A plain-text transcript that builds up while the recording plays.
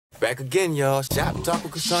Back again, y'all. Shop Talk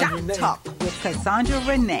with Cassandra Renee. Shop Talk with Cassandra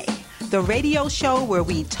Renee, the radio show where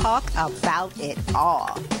we talk about it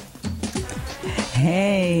all.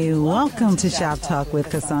 Hey, welcome to Shop Talk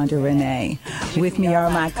with Cassandra Renee. With me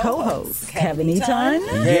are my co-hosts, Kevin Eaton.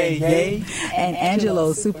 Yay, yay. And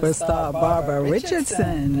Angelo superstar Barbara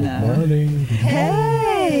Richardson. Good morning.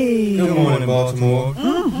 Hey. Good morning, Baltimore.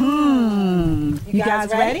 You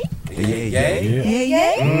guys ready? Yay, yay.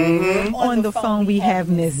 Yeah. Mm-hmm. On the phone we have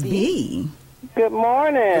Miss B. Good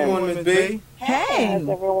morning. Good morning, Miss B. Hey. How's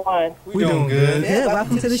everyone? We doing good. Good.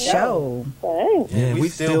 Welcome to the show. Thanks. Yeah, we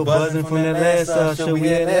still buzzing from that last show we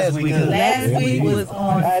had last week. Last week was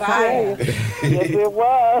on I fire. tell you. Yes, it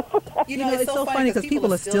was. You know, it's so funny because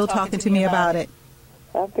people are still talking to me about it.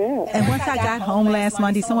 I bet. And once I got home last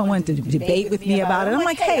Monday, someone wanted to debate with me about it. I'm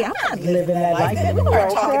like, hey, I'm not living that life. We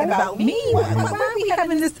weren't talking about me. Why are we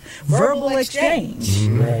having this verbal exchange?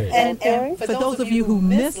 Right. And for those of you who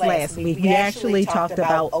missed last week, we actually talked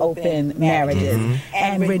about open marriages.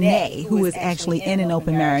 And Renee, who is actually in an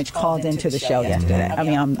open marriage, called into the show yesterday.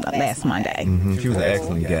 Last Monday. She was an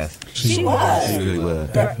excellent guest. She was. She really was.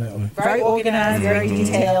 Definitely. Very organized, very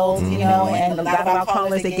detailed, you know, and a lot of our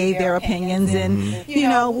callers, they gave their opinions. And, you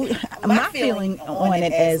know, my feeling on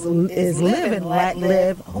it is live and let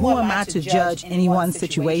live. Who am I to judge anyone's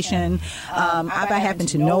situation? I happen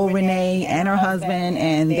to know Renee and her husband,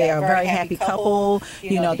 and they are a very happy couple.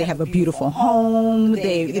 You know, they have a beautiful home.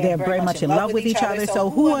 They're very much in love with each other. So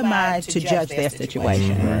who am I to judge their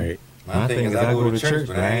situation? Right. My thing is I go to church,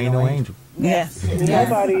 but I ain't no angel. Yes.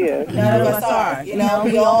 Nobody is. None of us are. You know,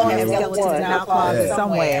 we all have skeletons in our closet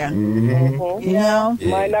somewhere. You know?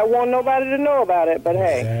 Might not want nobody to know about it, but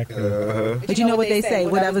hey, Exactly. But you know what they say,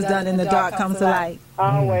 whatever's done in the dark comes to light.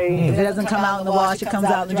 always. If it doesn't come out in the wash, it comes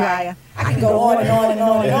out in the dryer. I can go on and on and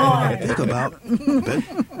on and on. Think about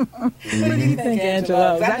What do you think,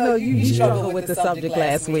 Angela? 'Cause I know you struggled with the subject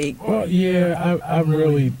last week. Well, yeah, I'm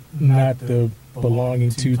really not the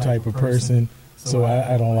belonging to type of person, so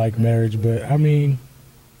I don't like marriage. But, I mean,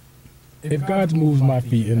 if God moves my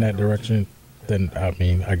feet in that direction, then, I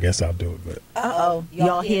mean, I guess I'll do it. But Uh-oh.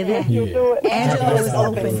 Y'all hear that? You do it. Angela is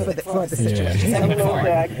open for the situation.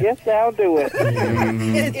 I guess I'll do it.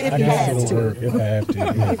 If I he guess has it'll to. work if I have to. You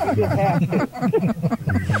just have to.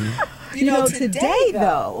 You know, today,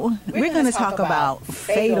 though, we're going to talk about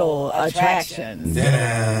fatal attractions.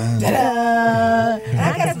 Ta-da.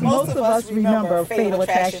 I guess most of us remember a Fatal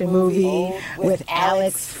Attraction movie with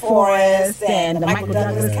Alex Forrest and the Michael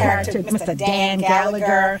Douglas character, Mr. Dan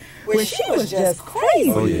Gallagher, where she was just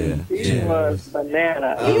crazy. Oh, yeah. She was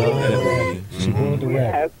banana. I love that movie. She boiled the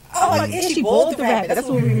rabbit. Oh, my God, she boiled the rabbit. That's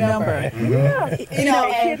what we remember. Yeah. You know,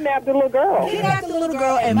 and Kidnapped the little girl. kidnapped the little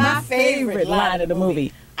girl, and my favorite line of the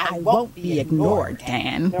movie, I won't be ignored,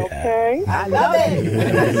 Dan. Okay. I love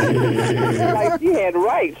it. Like she had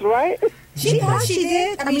rights, right? She thought she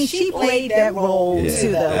did. I mean, she played that role to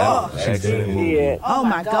the... Excellent movie. Yeah. Oh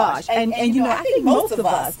my gosh. And you know, I think most of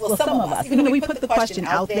us, well, some of us, you know, we put the question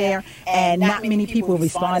out there and not many people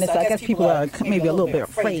responded. So I guess people are maybe a little bit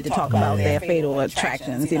afraid to talk about their fatal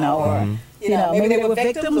attractions, you know, or, you know, maybe they were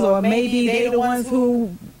victims or maybe they're the ones who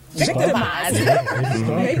victimized.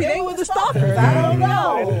 Maybe they were the stalkers. I don't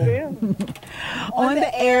know. On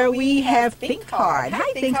the air, we have Think Hard.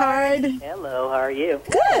 Hi, Think Hard. Hello, how are you?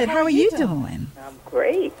 Good. How are you doing? I'm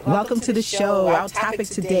great. Welcome to the show. Our topic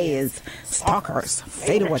today is stalkers,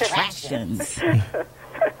 fatal attractions.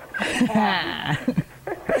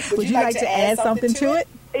 Would you like to add something to it?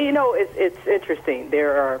 You know, it's interesting.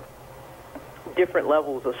 There are different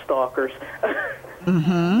levels of stalkers.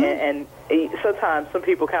 And sometimes some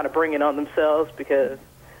people kind of bring it on themselves because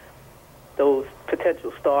those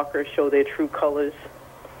potential stalkers show their true colors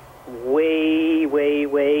way, way,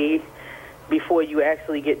 way before you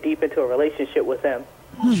actually get deep into a relationship with them.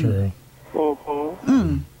 True.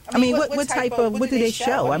 I mean, what do they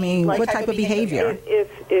show? I mean, what type of behavior?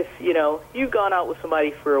 If you know, you've gone out with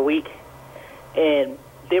somebody for a week and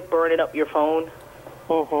they're burning up your phone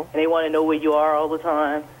and they want to know where you are all the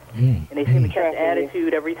time. And they seem to catch an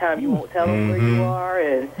attitude every time you won't tell them where you are.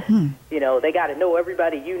 And, you know, they got to know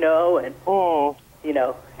everybody you know. And, you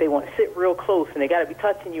know, they want to sit real close. And they got to be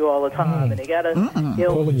touching you all the time. And they got to, you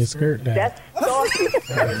know. Pulling your skirt down. That's stalking.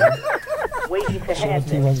 Waiting to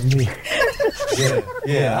happen.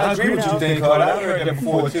 Yeah, I agree with you, Think Hard. I've heard that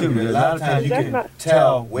before, too. A lot of times you can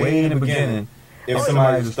tell way in the beginning if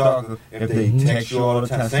somebody's a stalker, if they text you all the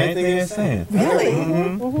time. Same thing they're saying. Really?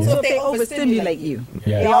 So if they overstimulate you,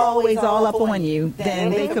 they're always all up on you, then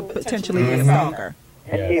they could potentially be a stalker.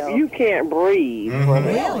 If you can't breathe.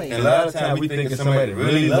 Really? And a lot of times we think of somebody that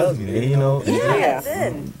really loves me, you know.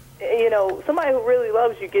 Then, somebody who really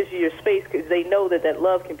loves you gives you your space because they know that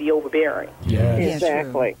love can be overbearing. Yeah.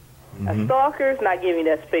 Exactly. A stalker's not giving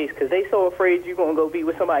you that space because they so afraid you're going to go be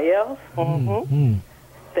with somebody else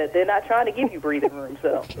that they're not trying to give you breathing room.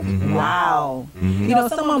 So. Wow.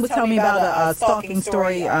 Someone would tell me about a stalking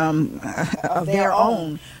story of their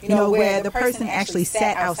own, where the person actually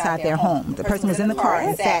sat outside their home. The person was in the car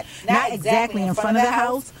and sat not exactly in front of the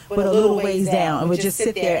house, but a little ways down, and would just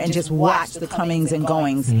sit there and just watch the comings and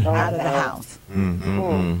goings out of the house.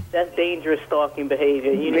 That's dangerous stalking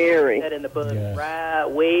behavior. You Very. nip that in the bud right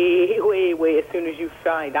way as soon as you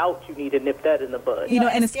find out you need to nip that in the bud.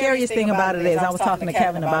 And the scariest thing about it is, I was talking to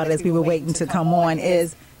Kevin about it as we were waiting to come on,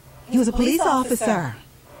 is he was a police officer.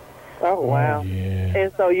 Oh, wow. Yeah.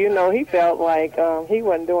 And so, he felt like he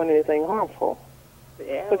wasn't doing anything harmful.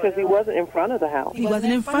 Yeah, Because he wasn't in front of the house. He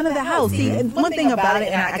wasn't in front of the house. See, and one thing about it,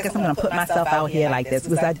 and I guess I'm going to put myself out here like this,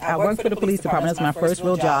 because I worked for the police department. That's my first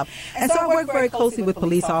real job. And so I worked very closely with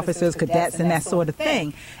police officers, cadets, and that sort of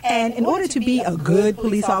thing. And in order to be a good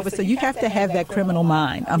police officer, you have to have that criminal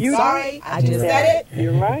mind. I'm sorry, I just said it.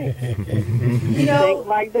 You're right. Think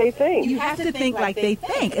like they think. You have to think like they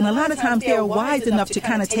think. And a lot of times they're wise enough to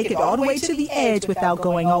kind of take it all the way to the edge without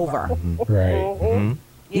going over. Right.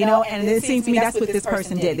 And it seems to me that's what this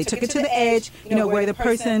person did. They took it to the edge, where the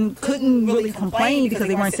person couldn't really complain because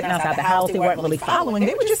they weren't sitting outside the house, they weren't really following,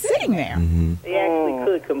 they were just sitting there. They actually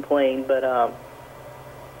could complain, but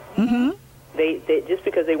they just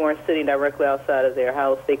because they weren't sitting directly outside of their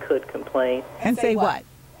house, they could complain. And say what?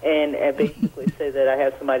 And basically say that I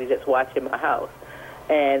have somebody that's watching my house.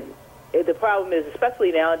 And the problem is,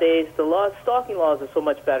 especially nowadays, the stalking laws are so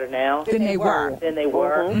much better now Than they were. And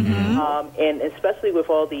especially with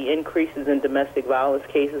all the increases in domestic violence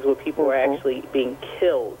cases where people are actually being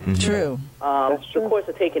killed. True. The courts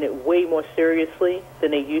are taking it way more seriously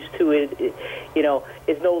than they used to.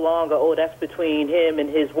 It's no longer, that's between him and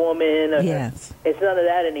his woman. Yes. It's none of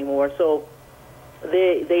that anymore. So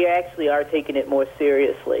they actually are taking it more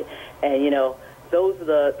seriously. And, those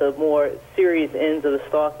are the more serious ends of the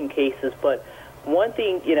stalking cases. But one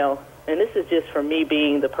thing, and this is just for me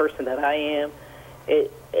being the person that I am,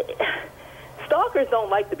 stalkers don't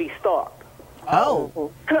like to be stalked.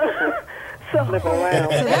 Oh. So Flip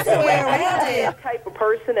around. So that's the way around it. The type of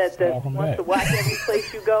person that Welcome wants back. to watch every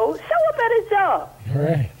place you go, show up at his job.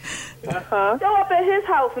 Right. Show up at his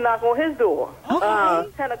house and knock on his door. Okay.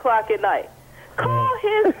 10 o'clock at night. Call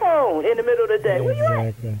his phone in the middle of the day. Where you at?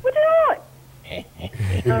 Exactly. What you doing?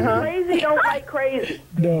 Crazy don't like crazy.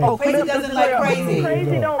 No. Oh, crazy doesn't like crazy.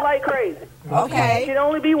 Crazy don't like crazy. There Okay. can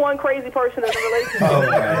only be one crazy person in a relationship. Oh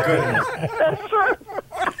my goodness. That's true.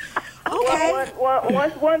 Okay.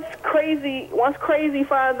 Once crazy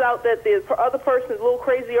finds out that the other person is a little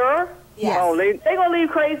crazier, Yes. they're gonna leave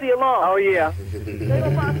crazy alone. Oh, yeah. They're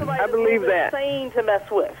gonna find somebody I believe that's that. insane to mess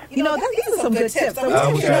with. These are some good tips. So I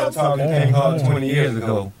we wish should I know- had talked to King Hard 20 years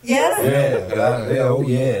ago. Yes.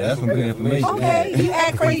 That's some good information. Okay. You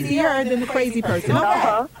act crazier than the crazy person. Okay.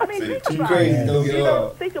 I mean, See, think too about crazy it. don't get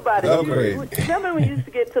along. Think about it. So crazy. Remember when you used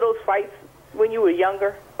to get to those fights when you were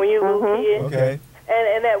younger, when you were a little kid? Okay.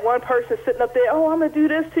 And that one person sitting up there, I'm going to do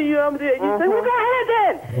this to you, I'm going to do it. And you say, well, go ahead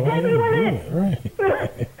then. Hit me with it. Right.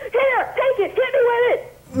 Here, take it. Hit me with it.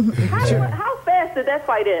 How fast did that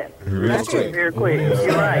fight end? Real quick. Very quick.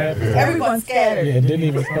 You're right. Everyone's scattered. Yeah, it didn't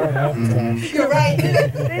even start half the time. You're right.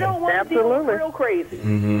 They don't want to deal with Absolutely. real crazy.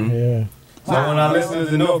 Yeah. So I want our listeners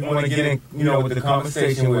to know if you want to get in, with the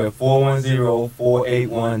conversation, we're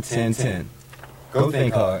 410-481-1010. Go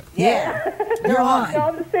think hard. Yeah. You're No, on.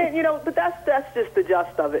 I'm just saying, but that's just the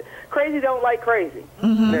gist of it. Crazy don't like crazy.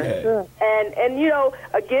 Yeah. And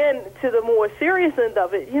again, to the more serious end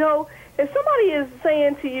of it, if somebody is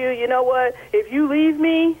saying to you, you know what, if you leave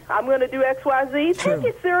me, I'm going to do X, Y, Z, take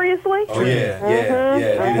it seriously. Oh, yeah, do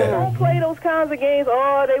that. Don't play those kinds of games.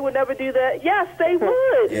 Oh, they would never do that. Yes, they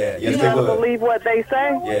would. Yeah, You yes, they gotta would. believe what they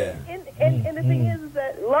say. Yeah. And the thing is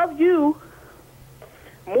that love you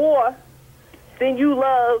more than you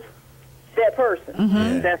love that person.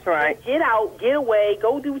 Yeah. That's right. Get out, get away,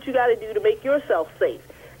 go do what you got to do to make yourself safe.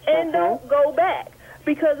 And don't go back.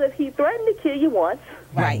 Because if he threatened to kill you once,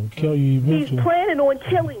 Right. Kill you he's eventually. planning on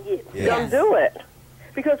killing you. Yeah. Don't do it.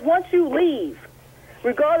 Because once you leave,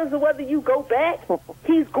 regardless of whether you go back,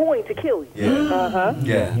 he's going to kill you. Yeah.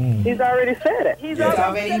 Yeah. He's already said it. He's Yeah.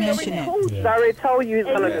 already said mentioned it. told you. He's already told you he's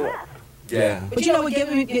And going to you do it. left. Yeah. But you know what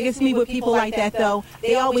gets me with people like that, though?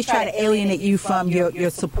 They always try to alienate you from your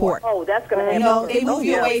support. Oh, that's going to happen. They move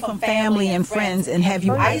you away from family and friends and have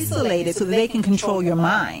you isolated so that they can control your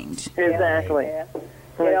mind. Exactly. Yeah.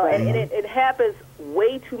 And it happens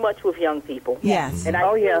way too much with young people. Yes. And I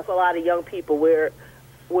feel with a lot of young people where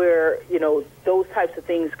where, those types of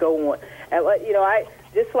things go on. And, I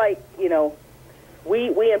just like,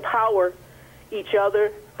 we empower each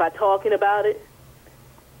other by talking about it.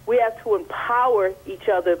 We have to empower each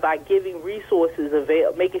other by giving resources,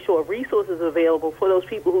 making sure resources are available for those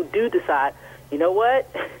people who do decide, you know what?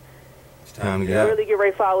 It's time to get out. Really get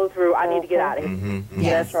ready to follow through. I need to get out of here. Mm-hmm, mm-hmm.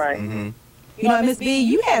 Yes. That's right. Mm-hmm. Miss B,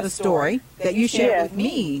 you had a story that you shared with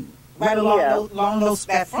me right along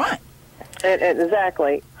that front. And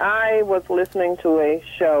exactly. I was listening to a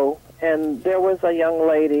show, and there was a young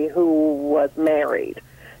lady who was married.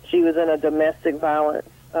 She was in a domestic violence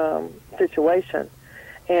situation,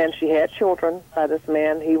 and she had children by this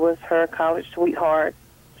man. He was her college sweetheart.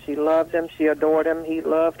 She loved him. She adored him. He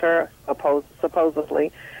loved her,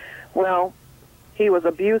 supposedly. Well, he was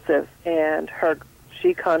abusive, and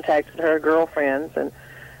she contacted her girlfriends, and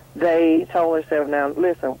they told herself, now,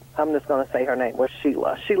 listen, I'm just going to say her name was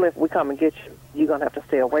Sheila. Sheila, if we come and get you, you're going to have to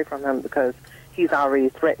stay away from him because he's already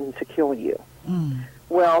threatened to kill you. Mm.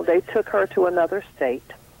 Well, they took her to another state.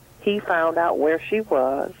 He found out where she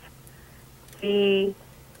was. They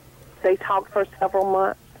talked for several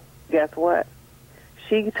months. Guess what?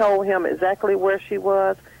 She told him exactly where she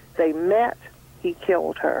was. They met. He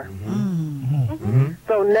killed her. Mm-hmm. Mm-hmm.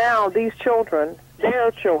 So now these children,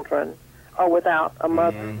 their children, are without a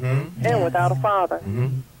mother and without a father.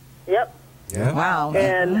 Mm-hmm. Yep. Yeah. Wow.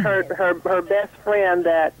 And her best friend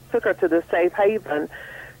that took her to the safe haven,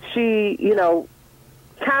 she,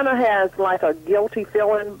 kind of has like a guilty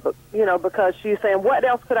feeling, because she's saying, what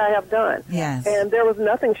else could I have done? Yes. And there was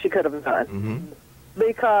nothing she could have done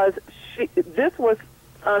because this was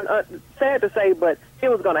sad to say, but it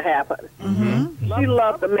was going to happen. Mm-hmm. She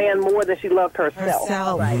loved the man more than she loved herself.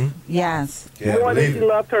 Right. Yes. Yeah, more than she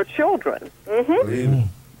loved her children. See,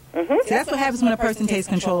 that's what happens when a person takes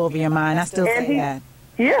control over your mind. I still say that.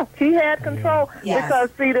 Yeah, he had control. Yes.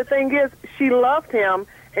 Because, see, the thing is, she loved him,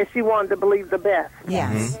 and she wanted to believe the best.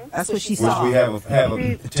 Yes, that's what she saw. Which we have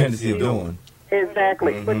a tendency of doing.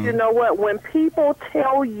 Exactly. But you know what? When people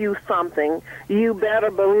tell you something, you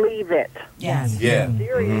better believe it. Yes. Yeah.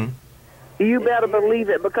 Serious. You better believe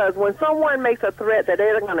it, because when someone makes a threat that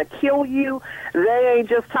they're going to kill you, they ain't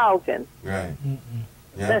just talking. Right.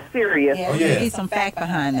 Yeah. That's serious. Yeah, there needs some fact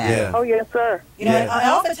behind that. Yeah. Oh, yes, sir. And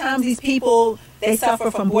oftentimes these people, they suffer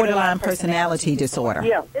from borderline personality disorder.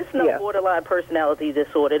 Yeah. It's no borderline personality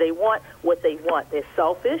disorder. They want what they want. They're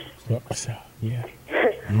selfish. Yeah.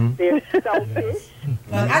 They're selfish.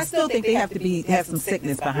 I still think they have to have some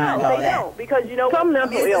sickness behind all they that. don't, because some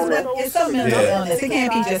mental illness. It's some mental illness. It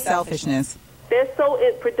can't be just selfishness. They're so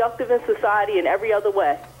productive in society in every other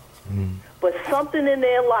way. But something in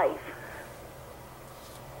their life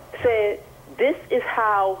said, this is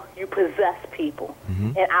how you possess people,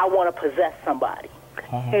 and I want to possess somebody.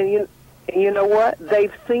 And you know what?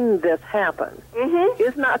 They've seen this happen.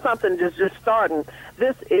 It's not something just starting.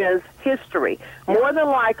 This is history. More than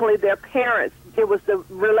likely, their parents, it was the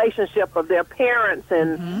relationship of their parents,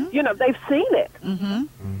 and, they've seen it.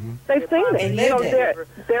 They've seen it.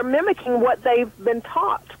 They're mimicking what they've been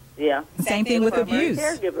taught. Yeah. Same thing with abuse.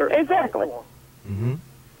 Exactly.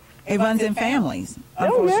 It runs in families,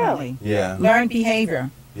 unfortunately. Yeah. Learned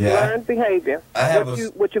behavior. Yeah. Learned behavior.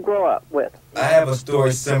 What you grow up with. I have a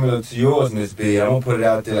story similar to yours, Miss B. I don't put it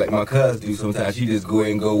out there like my cousins do sometimes. She just go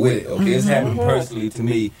ahead and go with it. Okay, it's happened personally to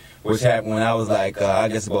me, which happened when I was like, I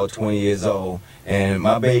guess about 20 years old. And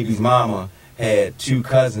my baby's mama had two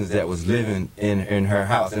cousins that was living in her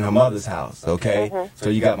house, in her mother's house, okay? So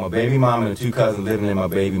you got my baby mama and two cousins living in my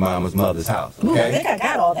baby mama's mother's house, okay? Ooh, I think I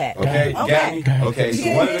got all that. Okay, you got me? Okay,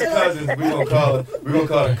 so one of the cousins, we're gonna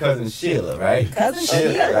call her cousin Sheila, right? Cousin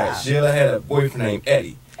Sheila. Right. Sheila had a boyfriend named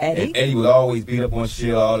Eddie. And Eddie would always beat up on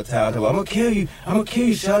Sheila all the time. I'm gonna kill you, Shelly, I'm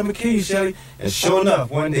gonna kill you, Shelly. And sure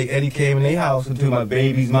enough, one day Eddie came in their house, into my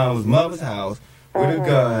baby's mother's house, with a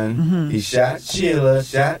gun. He shot Sheila,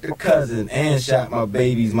 shot the cousin, and shot my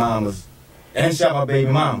baby mama.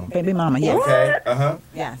 Baby mama, yes. Okay,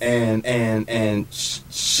 Yes. And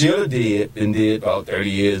Sheila been dead about 30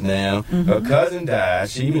 years now. Her cousin died.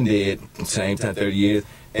 She been dead same time, 30 years.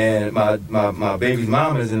 And my baby's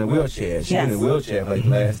mama is in a wheelchair. She's been in a wheelchair for like the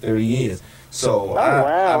last 30 years. So,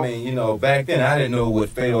 I mean, back then I didn't know what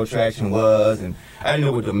fatal attraction was, and I didn't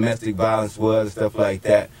know what domestic violence was and stuff like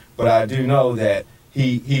that. But I do know that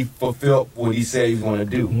he fulfilled what he said he was going to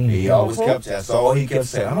do. He always kept that. So all he kept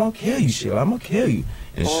saying, I'm going to kill you, Sheila. I'm going to kill you.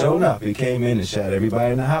 And sure enough, he came in and shot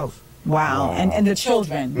everybody in the house. Wow. And the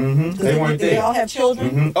children. They weren't there. They all have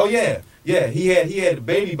children? Oh, yeah. Yeah, he had the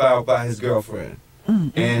baby by his girlfriend.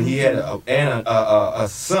 And he had a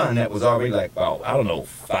son that was already like about, I don't know,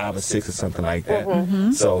 5 or 6 or something like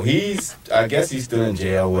that. So I guess he's still in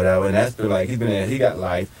jail or whatever, and that's been like, he got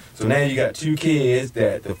life. So now you got 2 kids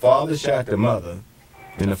that the father shot the mother,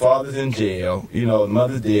 and the father's in jail, the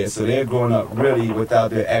mother's dead, so they're growing up really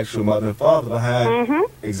without their actual mother and father behind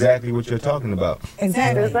exactly what you're talking about.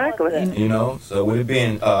 Exactly. So with it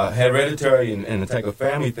being hereditary and the type of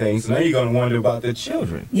family thing, so now you're going to wonder about their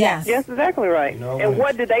children. Yes. Yes, exactly right. And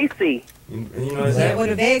what did they see? Exactly. What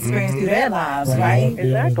have they experienced through their lives, right?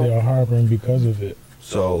 Exactly. They are harboring because of it.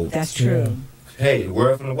 So that's true. Hey,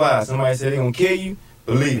 word from the wise. Somebody said they're going to kill you.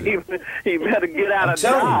 Believe it. You better get out of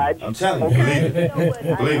Dodge. I'm telling you. Believe it.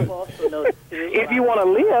 I've also noticed too, If you want to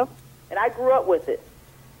live. and I grew up with it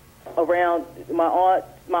around my aunt,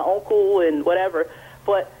 my uncle, and whatever.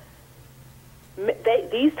 But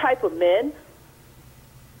these type of men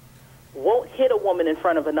won't hit a woman in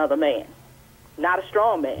front of another man, not a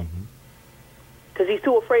strong man, because he's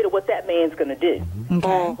too afraid of what that man's going to do.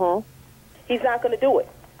 Okay. He's not going to do it.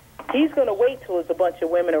 He's going to wait till there's a bunch of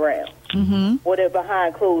women around, or they're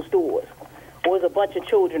behind closed doors, or there's a bunch of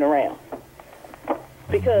children around,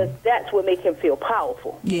 because that's what makes him feel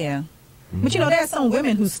powerful. Yeah. But there's some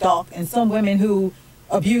women who stalk and some women who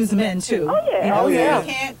abuse men too. Oh yeah. You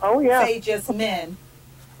can't say just men.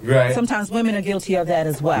 Right. Sometimes women are guilty of that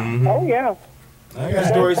as well. Oh yeah. I got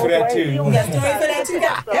stories for that too. You got stories for that too?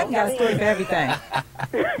 Definitely got a story for everything.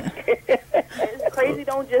 Crazy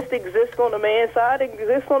don't just exist on the man's side; it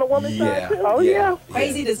exists on the woman's side too. Oh yeah.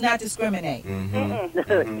 Crazy does not discriminate.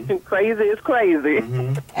 Crazy is crazy.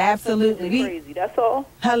 Absolutely. Crazy. That's all.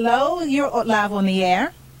 Hello, you're live on the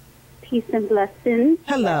air. Peace and blessings.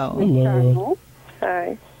 Hello. Eternal.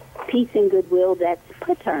 Hi. Peace and goodwill, that's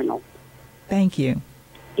paternal. Thank you.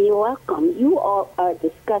 You're welcome. You all are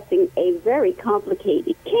discussing a very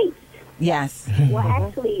complicated case. Yes. Well,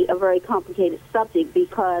 actually, a very complicated subject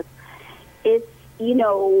because it's,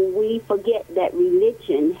 we forget that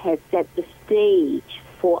religion has set the stage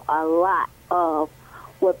for a lot of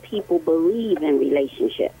what people believe in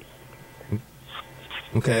relationships.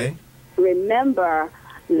 Okay. Remember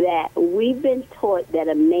that we've been taught that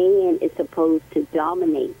a man is supposed to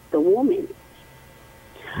dominate the woman.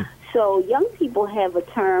 So young people have a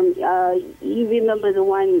term, you remember the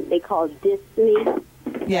one they call diss-me?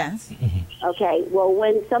 Yes. Okay, well,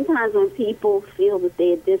 sometimes when people feel that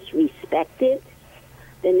they're disrespected,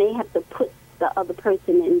 then they have to put the other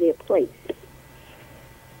person in their place.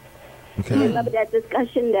 Okay. Remember that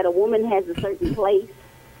discussion that a woman has a certain place?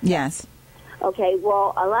 Yes. Okay,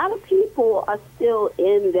 well, a lot of people are still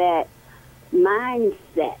in that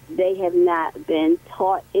mindset. They have not been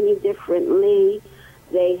taught any differently.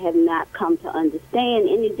 They have not come to understand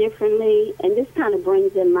any differently. And this kind of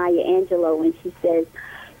brings in Maya Angelou when she says,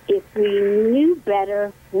 if we knew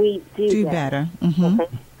better, we'd do better.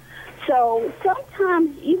 So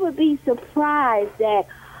sometimes you would be surprised that,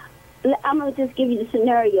 I'm going to just give you the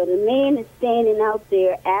scenario. The man is standing out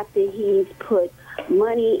there after he's put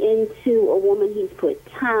money into a woman, he's put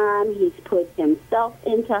time, he's put himself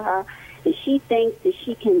into her, and she thinks that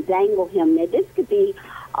she can dangle him. Now, this could be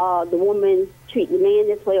the woman treating the man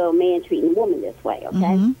this way or a man treating the woman this way,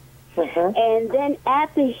 okay? And then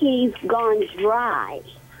after he's gone dry,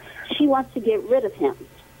 she wants to get rid of him.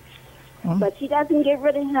 But she doesn't get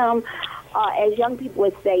rid of him, as young people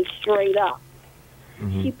would say, straight up.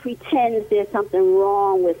 She pretends there's something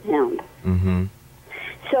wrong with him.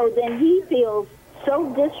 So then he feels so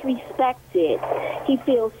disrespected, he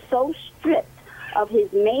feels so stripped of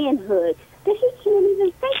his manhood that he can't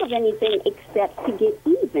even think of anything except to get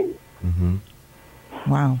even.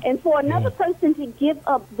 Wow. And for another person to give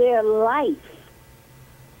up their life,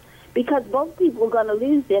 because both people are going to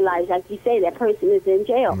lose their lives, like you say, that person is in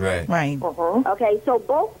jail. Right. Okay, so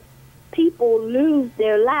both people lose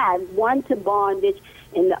their lives, one to bondage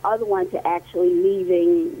and the other one to actually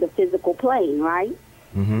leaving the physical plane, right?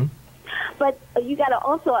 But you got to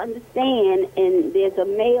also understand, and there's a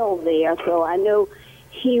male there, so I know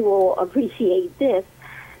he will appreciate this,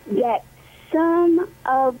 that some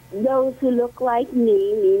of those who look like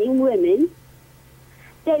me, meaning women,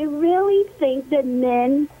 they really think that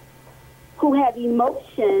men who have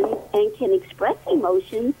emotions and can express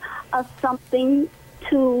emotions are something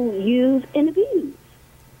to use and abuse.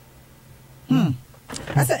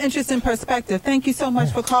 That's an interesting perspective. Thank you so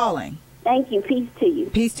much for calling. Thank you. Peace to you.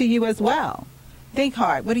 Peace to you as well. Think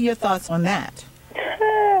hard. What are your thoughts on that?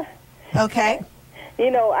 Okay.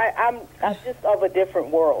 I'm just of a different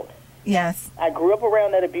world. Yes. I grew up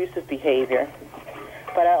around that abusive behavior,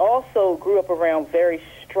 but I also grew up around very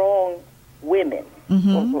strong women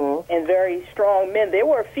and very strong men. There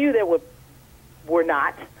were a few that were were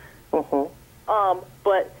not.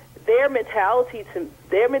 But their mentality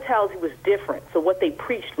was different. So what they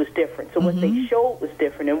preached was different. So what they showed was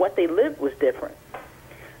different, and what they lived was different.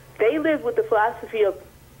 They lived with the philosophy of,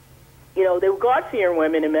 they were God-fearing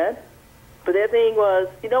women and men, but their thing was,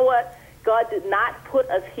 you know what? God did not put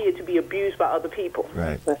us here to be abused by other people.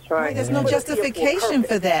 Right. That's right. There's no justification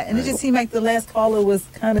for that. And it just seemed like the last caller was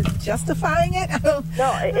kind of justifying it. No,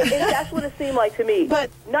 that's what it seemed like to me.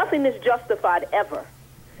 But nothing is justified ever.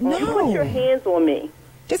 No. You put your hands on me.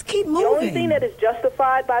 Just keep moving. The only thing that is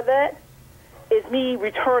justified by that is me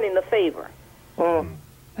returning the favor.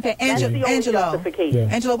 Okay, That's the only justification.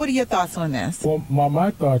 Yeah. Angela, what are your thoughts on this? Well,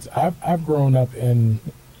 my thoughts, I've grown up in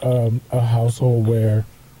a household where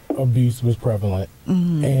abuse was prevalent,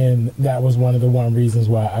 and that was one reasons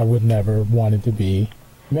why I would never wanted to be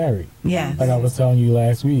married. Yes. Like I was telling you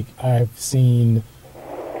last week, I've seen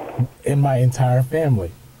in my entire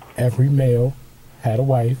family, every male had a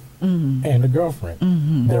wife and a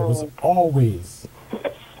girlfriend. There was always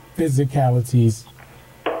physicalities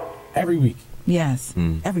every week. Yes.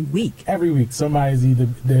 Every week. Every week, somebody's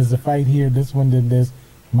there's a fight here, this one did this.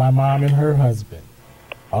 My mom and her husband.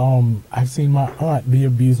 I've seen my aunt be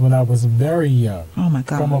abused when I was very young. Oh my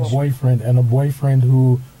God. From a boyfriend, and a boyfriend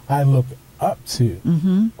who I looked up to.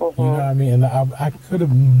 You know what I mean? And I could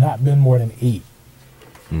have not been more than 8.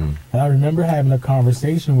 And I remember having a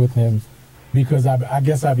conversation with him because I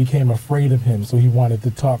guess I became afraid of him, so he wanted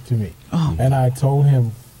to talk to me. And I told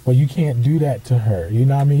him, well, you can't do that to her. You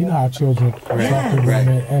know what I mean? You know how children talk to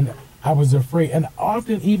women. And I was afraid. And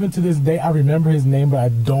often, even to this day, I remember his name, but I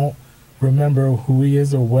don't remember who he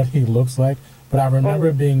is or what he looks like. But I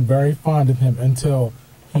remember being very fond of him until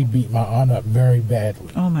he beat my aunt up very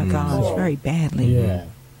badly. Oh my gosh, very badly. Yeah.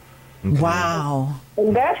 Wow.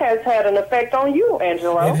 And that has had an effect on you,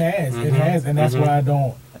 Angela. It has. And that's why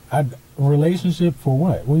relationship for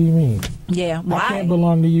what? What do you mean? Yeah, why? I can't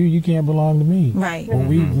belong to you, you can't belong to me. Right. When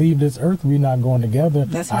we leave this earth, we're not going together.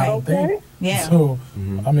 That's I right. don't think. Yeah. So,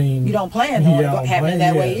 I mean... You don't plan on having it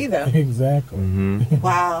that way either. Exactly.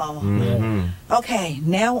 Wow. Okay,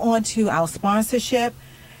 now on to our sponsorship.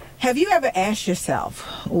 Have you ever asked yourself,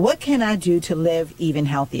 what can I do to live even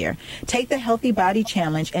healthier? Take the Healthy Body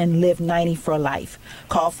Challenge and live 90 for life.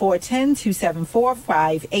 Call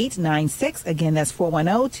 410-274-5896. Again, that's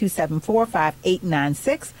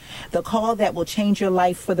 410-274-5896. The call that will change your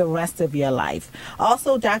life for the rest of your life.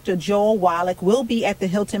 Also, Dr. Joel Wallach will be at the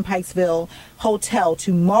Hilton Pikesville Hotel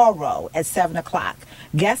tomorrow at 7 o'clock.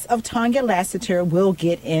 Guests of Tanya Lassiter will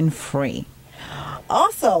get in free.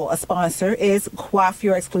 Also, a sponsor is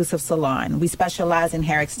Coiffure Exclusive Salon. We specialize in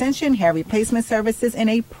hair extension, hair replacement services in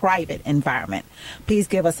a private environment. Please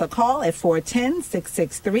give us a call at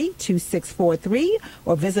 410-663-2643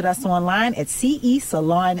 or visit us online at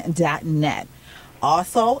cesalon.net.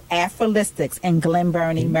 Also, Afrolistics in Glen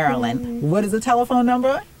Burnie, Maryland. What is the telephone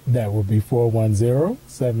number? That would be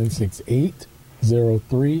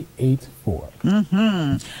 410-768-0384.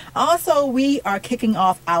 Also, we are kicking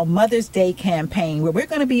off our Mother's Day campaign where we're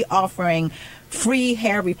going to be offering free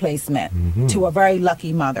hair replacement to a very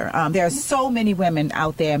lucky mother. There are so many women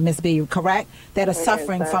out there, Miss B, correct, that are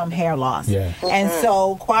suffering from hair loss. Yeah. And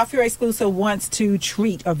so Coiffure Exclusive wants to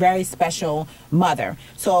treat a very special mother.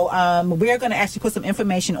 So we're going to actually put some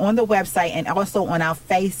information on the website and also on our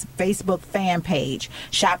Facebook fan page,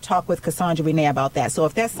 Shop Talk with Cassandra Renee, about that. So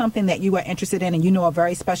if that's something that you are interested in and you know a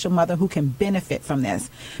very special mother who can benefit from this,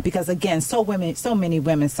 because again, so many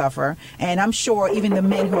women suffer, and I'm sure even the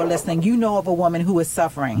men who are listening, you know of a woman who is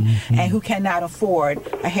suffering and who cannot afford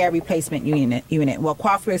a hair replacement unit. Well,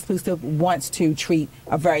 Coiffure Exclusive wants to treat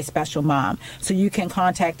a very special mom. So you can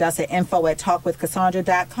contact us at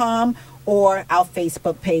info@talkwithcassandra.com or our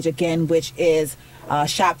Facebook page again, which is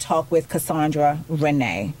Shop Talk with Cassandra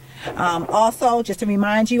Renee. Also, just to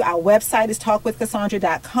remind you, our website is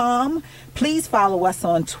talkwithcassandra.com. Please follow us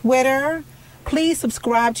on Twitter. Please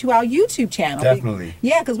subscribe to our YouTube channel. Definitely.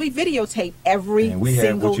 Because we videotape every we have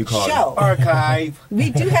single what you call show. Archive.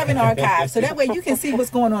 We do have an archive, so that way you can see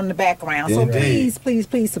what's going on in the background. So Indeed.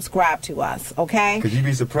 please subscribe to us, okay? Because you'd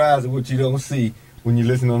be surprised at what you don't see when you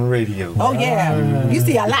listen on the radio. Oh, yeah. You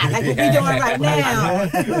see a lot, like what we're doing right now.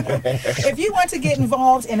 If you want to get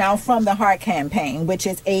involved in our From the Heart campaign, which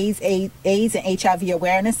is AIDS and HIV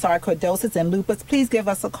awareness, sarcoidosis, and lupus, please give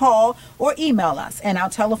us a call or email us. And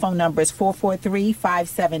our telephone number is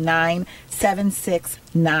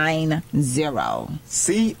 443-579-7690.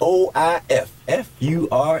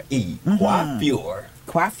 COIFFURE. Coiffure.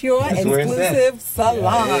 Coiffure Exclusive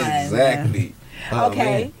Salon. Exactly.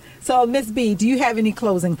 Okay. So, Miss B, do you have any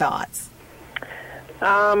closing thoughts?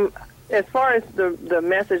 as far as the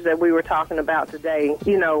message that we were talking about today,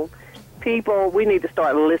 you know, people, we need to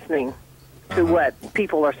start listening to what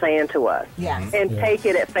people are saying to us. Yes. And take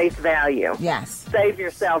it at face value. Yes. Save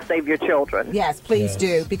yourself, save your children. Yes, please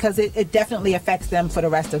do, because it definitely affects them for the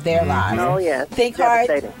rest of their lives. Oh, yes. Think hard.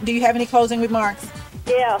 Do you have any closing remarks?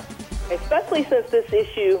 Yeah, especially since this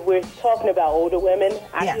issue, we're talking about older women.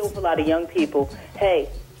 I feel for a lot of young people, hey,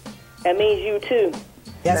 that means you too.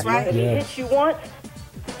 That's right. If he hits you once,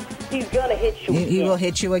 he's going to hit you again. He will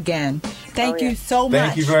hit you again. Thank you so much.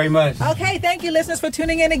 Thank you very much. Okay, thank you, listeners, for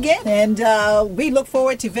tuning in again. And we look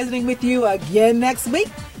forward to visiting with you again next week.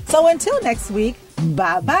 So until next week,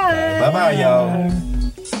 bye-bye. Bye-bye, y'all.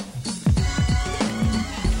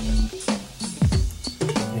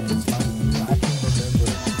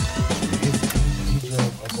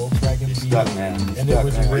 And it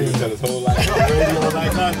was radio. Tell his whole life. Radio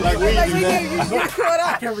like we do that.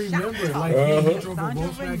 I can remember, like, he drove a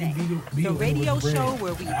Volkswagen Beetle. The radio show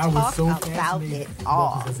where we I was talk so about it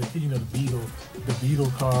all. As a kid, you know, the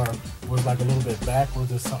Beetle car was like a little bit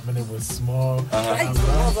backwards or something. It was small.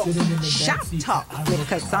 Shop Talk with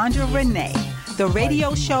Cassandra Renee, the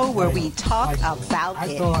radio show where we talk about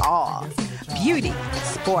it all. Beauty,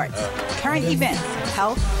 sports, current events,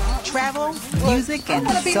 health, travel, music, and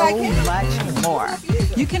so much more.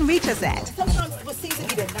 You can reach us at. Sometimes what seems to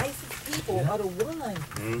be the nicest people are the ones.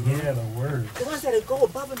 Yeah, the word. The ones that go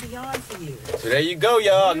above and beyond for you. So there you go,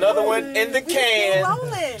 y'all. Another one in the can.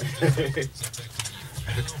 Rolling.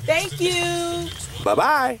 Thank you.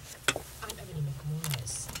 Bye-bye.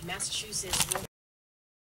 Massachusetts.